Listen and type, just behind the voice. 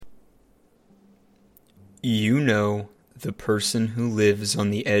You know, the person who lives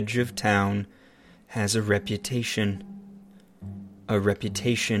on the edge of town has a reputation. A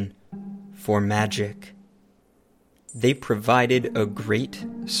reputation for magic. They provided a great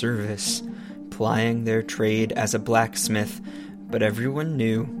service, plying their trade as a blacksmith, but everyone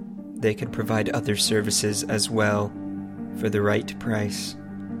knew they could provide other services as well, for the right price.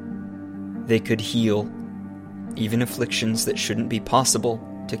 They could heal, even afflictions that shouldn't be possible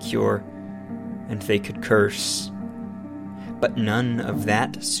to cure, and they could curse. But none of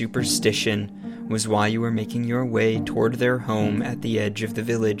that superstition was why you were making your way toward their home at the edge of the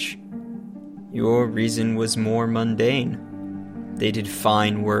village. Your reason was more mundane. They did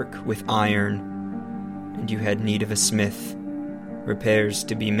fine work with iron, and you had need of a smith, repairs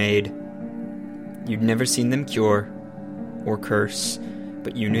to be made. You'd never seen them cure or curse,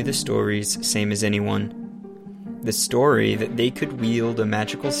 but you knew the stories same as anyone. The story that they could wield a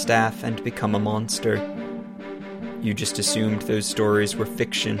magical staff and become a monster. You just assumed those stories were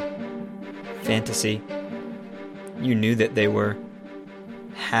fiction, fantasy. You knew that they were.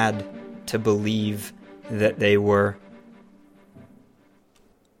 Had to believe that they were.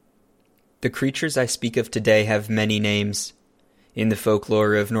 The creatures I speak of today have many names. In the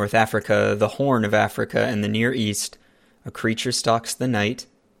folklore of North Africa, the Horn of Africa, and the Near East, a creature stalks the night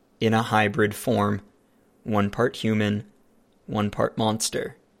in a hybrid form, one part human, one part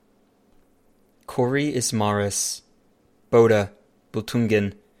monster. Kori Ismaris, Boda,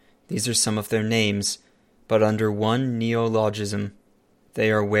 Bultungen, these are some of their names, but under one neologism,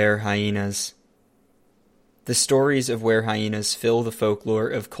 they are were-hyenas. The stories of were-hyenas fill the folklore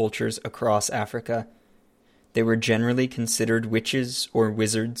of cultures across Africa. They were generally considered witches or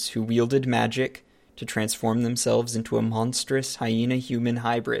wizards who wielded magic to transform themselves into a monstrous hyena-human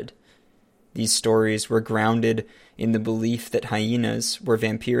hybrid. These stories were grounded in the belief that hyenas were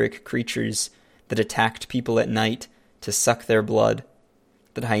vampiric creatures that attacked people at night to suck their blood,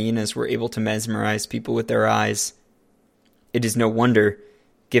 that hyenas were able to mesmerize people with their eyes. It is no wonder,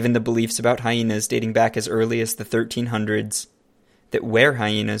 given the beliefs about hyenas dating back as early as the 1300s, that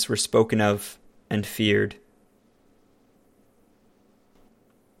were-hyenas were spoken of and feared.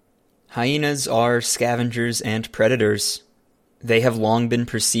 Hyenas are scavengers and predators. They have long been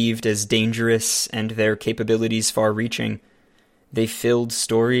perceived as dangerous and their capabilities far-reaching. They filled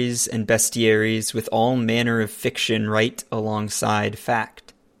stories and bestiaries with all manner of fiction right alongside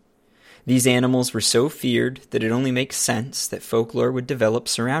fact. These animals were so feared that it only makes sense that folklore would develop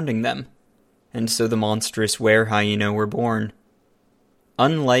surrounding them, and so the monstrous were-hyena were born.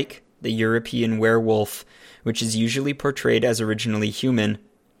 Unlike the European werewolf, which is usually portrayed as originally human,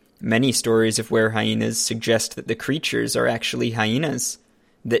 many stories of were-hyenas suggest that the creatures are actually hyenas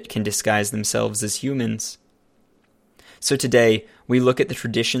that can disguise themselves as humans. So today, we look at the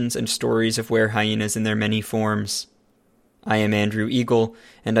traditions and stories of were-hyenas in their many forms. I am Andrew Eagle,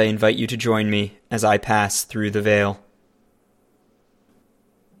 and I invite you to join me as I pass through the veil.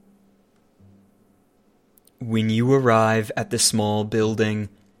 When you arrive at the small building,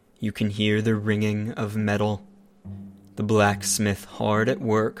 you can hear the ringing of metal. The blacksmith hard at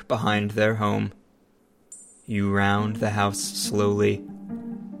work behind their home. You round the house slowly,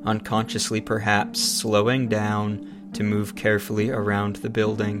 unconsciously perhaps slowing down to move carefully around the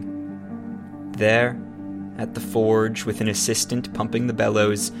building. There, at the forge with an assistant pumping the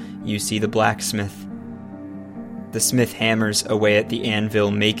bellows, you see the blacksmith. The smith hammers away at the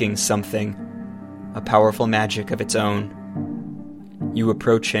anvil, making something, a powerful magic of its own. You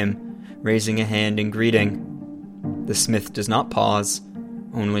approach him, raising a hand in greeting. The smith does not pause,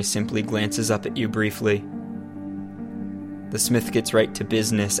 only simply glances up at you briefly. The smith gets right to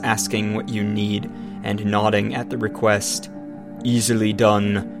business, asking what you need and nodding at the request. Easily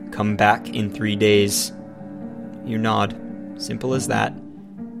done. Come back in 3 days. You nod. Simple as that.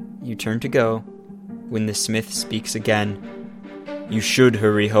 You turn to go when the smith speaks again. You should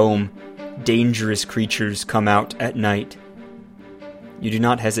hurry home. Dangerous creatures come out at night. You do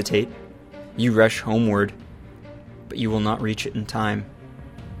not hesitate. You rush homeward, but you will not reach it in time.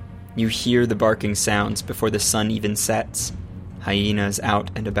 You hear the barking sounds before the sun even sets. Hyenas out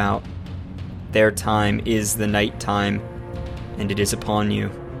and about. Their time is the night time, and it is upon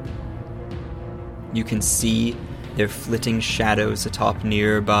you. You can see their flitting shadows atop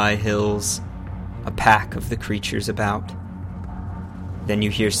nearby hills, a pack of the creatures about. Then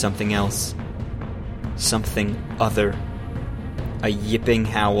you hear something else. Something other. A yipping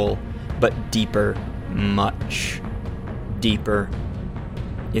howl, but deeper, much deeper.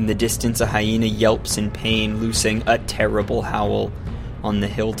 In the distance, a hyena yelps in pain, loosing a terrible howl. On the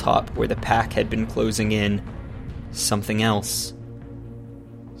hilltop where the pack had been closing in, something else.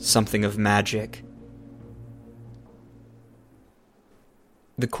 Something of magic.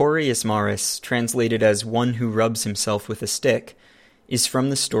 The Corius Maris, translated as one who rubs himself with a stick, is from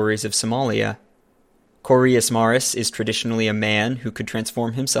the stories of Somalia. Corius Maris is traditionally a man who could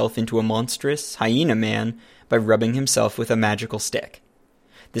transform himself into a monstrous hyena man by rubbing himself with a magical stick.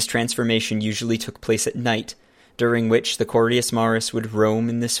 This transformation usually took place at night, during which the Corius Maris would roam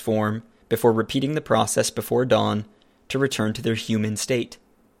in this form before repeating the process before dawn to return to their human state.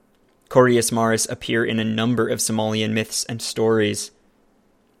 Corius Maris appear in a number of Somalian myths and stories.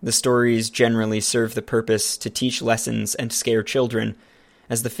 The stories generally serve the purpose to teach lessons and scare children,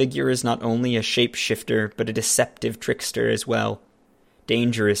 as the figure is not only a shapeshifter but a deceptive trickster as well,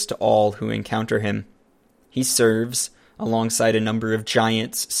 dangerous to all who encounter him. He serves, alongside a number of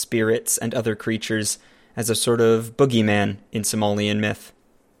giants, spirits, and other creatures, as a sort of boogeyman in Somalian myth.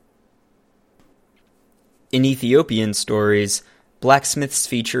 In Ethiopian stories, blacksmiths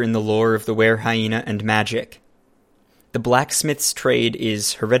feature in the lore of the were-hyena and magic. The blacksmith's trade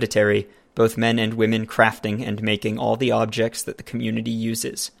is hereditary, both men and women crafting and making all the objects that the community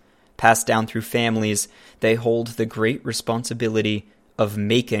uses. Passed down through families, they hold the great responsibility of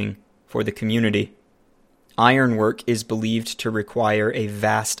making for the community. Ironwork is believed to require a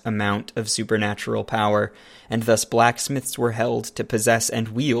vast amount of supernatural power, and thus blacksmiths were held to possess and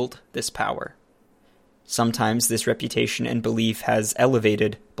wield this power. Sometimes this reputation and belief has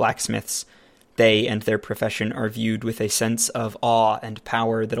elevated blacksmiths. They and their profession are viewed with a sense of awe and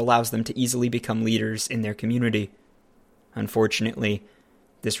power that allows them to easily become leaders in their community. Unfortunately,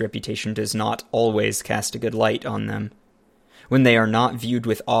 this reputation does not always cast a good light on them. When they are not viewed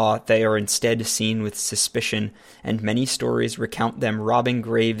with awe, they are instead seen with suspicion, and many stories recount them robbing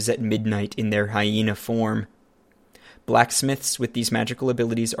graves at midnight in their hyena form. Blacksmiths with these magical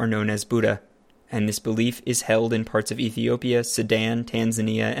abilities are known as Buddha, and this belief is held in parts of Ethiopia, Sudan,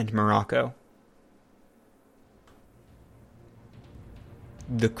 Tanzania, and Morocco.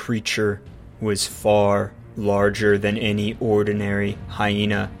 The creature was far larger than any ordinary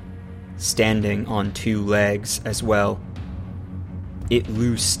hyena, standing on 2 legs as well. It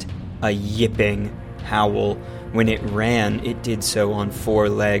loosed a yipping howl. When it ran, it did so on 4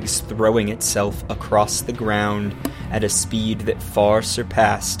 legs, throwing itself across the ground at a speed that far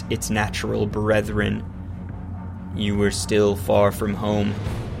surpassed its natural brethren. You were still far from home.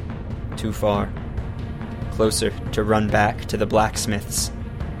 Too far. Closer to run back to the blacksmiths.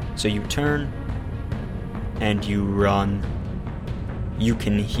 So you turn, and you run. You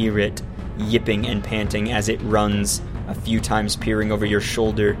can hear it, yipping and panting as it runs, a few times peering over your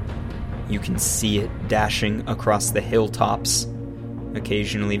shoulder. You can see it dashing across the hilltops,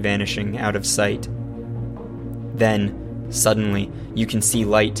 occasionally vanishing out of sight. Then, suddenly, you can see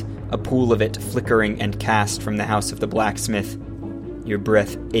light, a pool of it flickering and cast from the house of the blacksmith. Your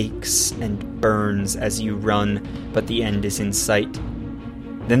breath aches and burns as you run, but the end is in sight.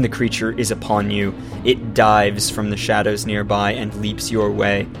 Then the creature is upon you. It dives from the shadows nearby and leaps your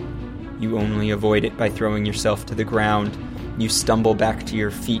way. You only avoid it by throwing yourself to the ground. You stumble back to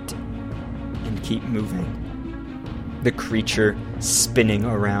your feet and keep moving. The creature spinning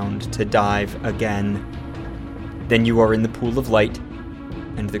around to dive again. Then you are in the pool of light,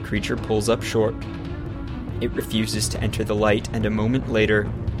 and the creature pulls up short. It refuses to enter the light, and a moment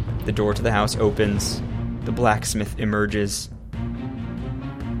later, the door to the house opens. The blacksmith emerges.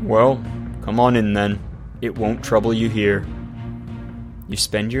 Well, come on in then. It won't trouble you here. You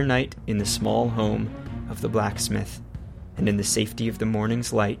spend your night in the small home of the blacksmith, and in the safety of the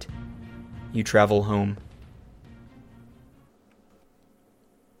morning's light, you travel home.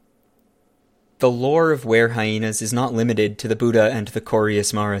 The lore of were-hyenas is not limited to the Buddha and the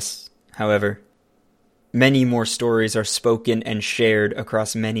Corius Maris, however. Many more stories are spoken and shared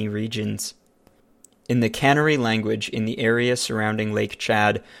across many regions. In the Kanuri language in the area surrounding Lake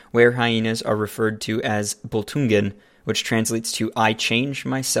Chad, were-hyenas are referred to as Bultungen, which translates to I change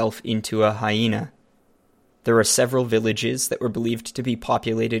myself into a hyena. There are several villages that were believed to be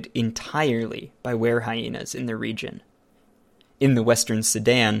populated entirely by were-hyenas in the region. In the western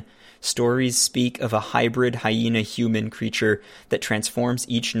Sudan, stories speak of a hybrid hyena-human creature that transforms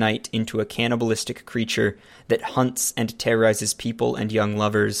each night into a cannibalistic creature that hunts and terrorizes people and young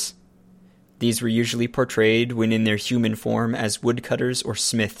lovers. These were usually portrayed when in their human form as woodcutters or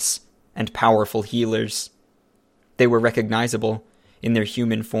smiths, and powerful healers. They were recognizable in their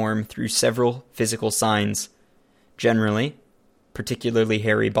human form through several physical signs. Generally, particularly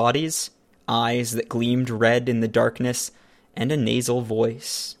hairy bodies, eyes that gleamed red in the darkness, and a nasal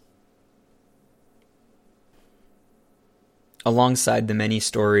voice. Alongside the many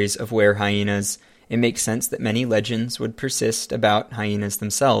stories of were-hyenas, it makes sense that many legends would persist about hyenas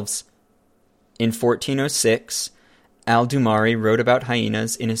themselves. In 1406, Al-Dumari wrote about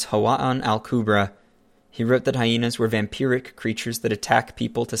hyenas in his Hawa'an al-Kubra. He wrote that hyenas were vampiric creatures that attack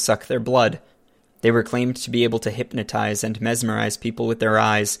people to suck their blood. They were claimed to be able to hypnotize and mesmerize people with their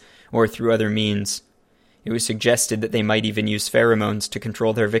eyes, or through other means. It was suggested that they might even use pheromones to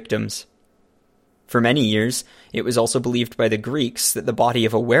control their victims. For many years, it was also believed by the Greeks that the body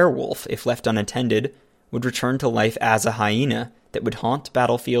of a werewolf, if left unattended, would return to life as a hyena that would haunt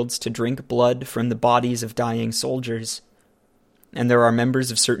battlefields to drink blood from the bodies of dying soldiers. And there are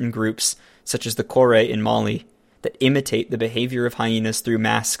members of certain groups, such as the Kore in Mali, that imitate the behavior of hyenas through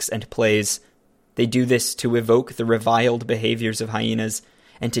masks and plays. They do this to evoke the reviled behaviors of hyenas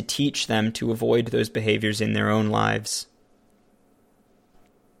and to teach them to avoid those behaviors in their own lives.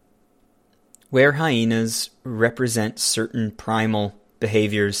 Where hyenas represent certain primal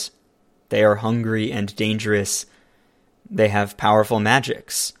behaviors, they are hungry and dangerous. They have powerful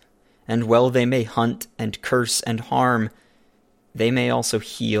magics, and while they may hunt and curse and harm, they may also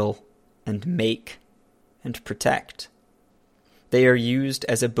heal and make and protect. They are used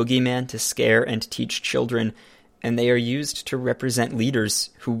as a boogeyman to scare and teach children, and they are used to represent leaders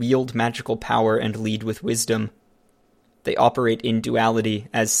who wield magical power and lead with wisdom. They operate in duality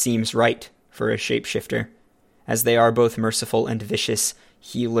as seems right for a shapeshifter, as they are both merciful and vicious,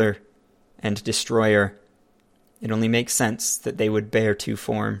 healer and destroyer. It only makes sense that they would bear two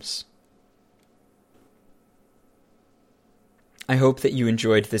forms. I hope that you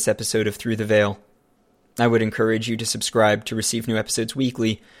enjoyed this episode of Through the Veil. I would encourage you to subscribe to receive new episodes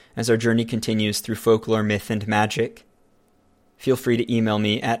weekly as our journey continues through folklore, myth, and magic. Feel free to email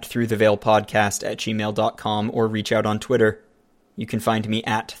me at throughtheveilpodcast@gmail.com or reach out on Twitter. You can find me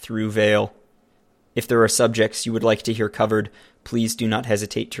at ThroughVeil. If there are subjects you would like to hear covered, please do not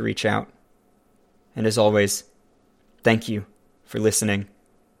hesitate to reach out. And as always, thank you for listening.